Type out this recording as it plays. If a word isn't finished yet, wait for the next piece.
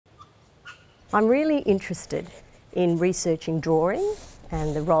I'm really interested in researching drawing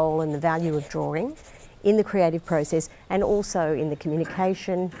and the role and the value of drawing in the creative process, and also in the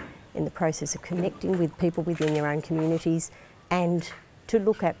communication, in the process of connecting with people within their own communities, and to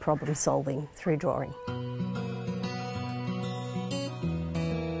look at problem solving through drawing.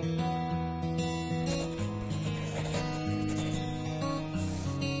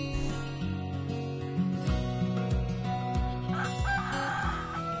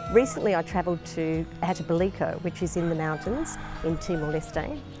 Recently I travelled to Hatobuilico, which is in the mountains in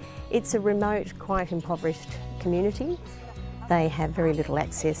Timor-Leste. It's a remote, quite impoverished community. They have very little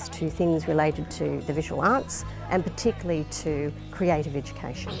access to things related to the visual arts, and particularly to creative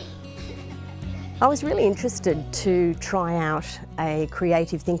education. I was really interested to try out a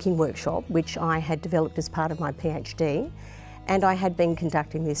creative thinking workshop, which I had developed as part of my PhD, and I had been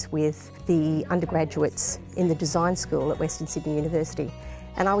conducting this with the undergraduates in the design school at Western Sydney University.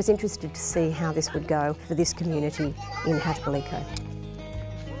 And I was interested to see how this would go for this community in Hatobuilico.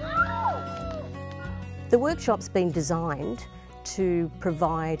 The workshop's been designed to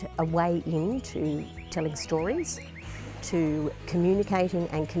provide a way into telling stories, to communicating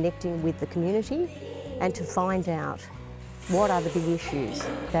and connecting with the community, and to find out what are the big issues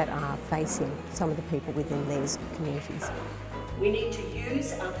that are facing some of the people within these communities. We need to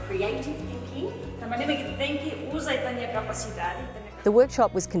use our creative thinking. The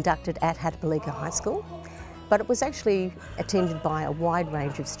workshop was conducted at Hatobuilico High School, but it was actually attended by a wide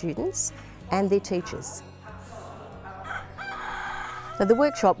range of students and their teachers. So the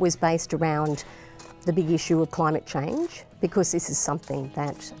workshop was based around the big issue of climate change, because this is something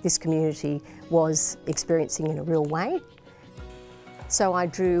that this community was experiencing in a real way. So I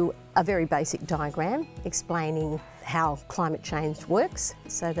drew a very basic diagram explaining how climate change works,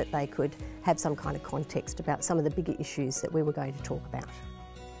 so that they could have some kind of context about some of the bigger issues that we were going to talk about.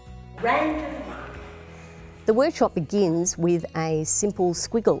 Random. The workshop begins with a simple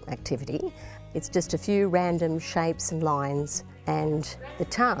squiggle activity. It's just a few random shapes and lines, and the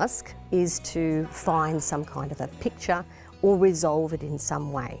task is to find some kind of a picture or resolve it in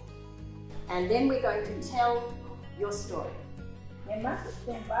some way. And then we're going to tell your story.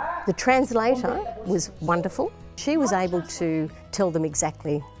 The translator was wonderful. She was able to tell them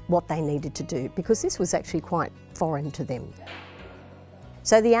exactly what they needed to do, because this was actually quite foreign to them.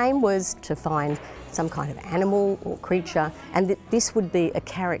 So the aim was to find some kind of animal or creature, and that this would be a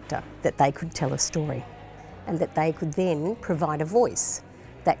character that they could tell a story, and that they could then provide a voice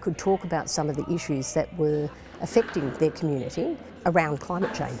that could talk about some of the issues that were affecting their community around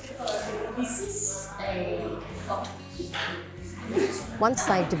climate change. This is a Once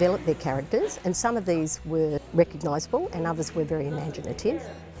they developed their characters, and some of these were recognisable and others were very imaginative,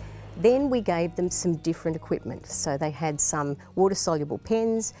 then we gave them some different equipment. So they had some water-soluble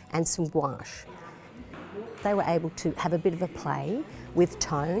pens and some gouache. They were able to have a bit of a play with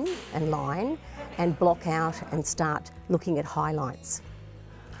tone and line, and block out and start looking at highlights.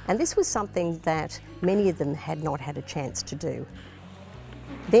 And this was something that many of them had not had a chance to do.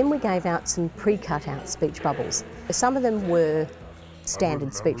 Then we gave out some pre-cut out speech bubbles. Some of them were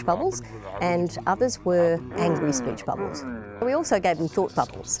standard speech bubbles, and others were angry speech bubbles. We also gave them thought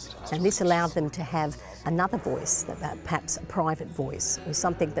bubbles, and this allowed them to have another voice, perhaps a private voice, or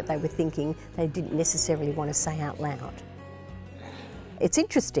something that they were thinking they didn't necessarily want to say out loud. It's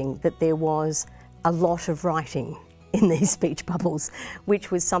interesting that there was a lot of writing in these speech bubbles, which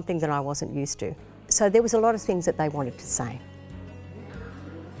was something that I wasn't used to. So there was a lot of things that they wanted to say.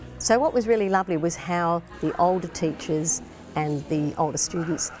 So what was really lovely was how the older teachers and the older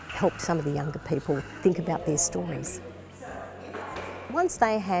students helped some of the younger people think about their stories. Once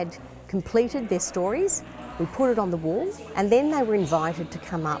they had completed their stories, we put it on the wall, and then they were invited to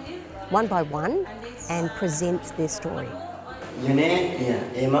come up one by one and present their story.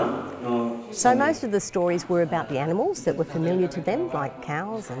 So most of the stories were about the animals that were familiar to them, like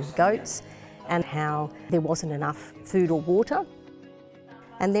cows and goats, and how there wasn't enough food or water.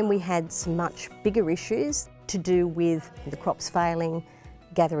 And then we had some much bigger issues to do with the crops failing,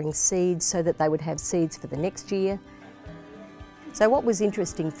 gathering seeds so that they would have seeds for the next year. So what was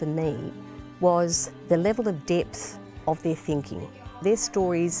interesting for me was the level of depth of their thinking. Their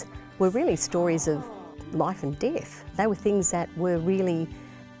stories were really stories of life and death. They were things that were really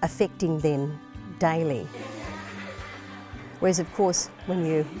affecting them daily. Whereas of course, when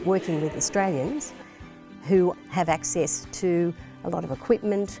you're working with Australians who have access to a lot of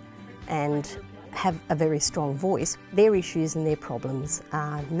equipment and have a very strong voice, their issues and their problems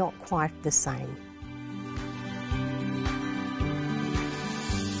are not quite the same.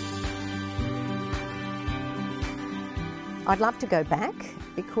 I'd love to go back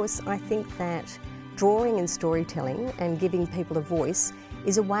because I think that drawing and storytelling and giving people a voice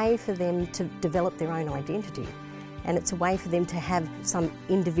is a way for them to develop their own identity, and it's a way for them to have some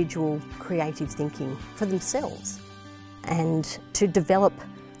individual creative thinking for themselves and to develop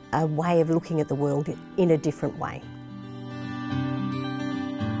a way of looking at the world in a different way.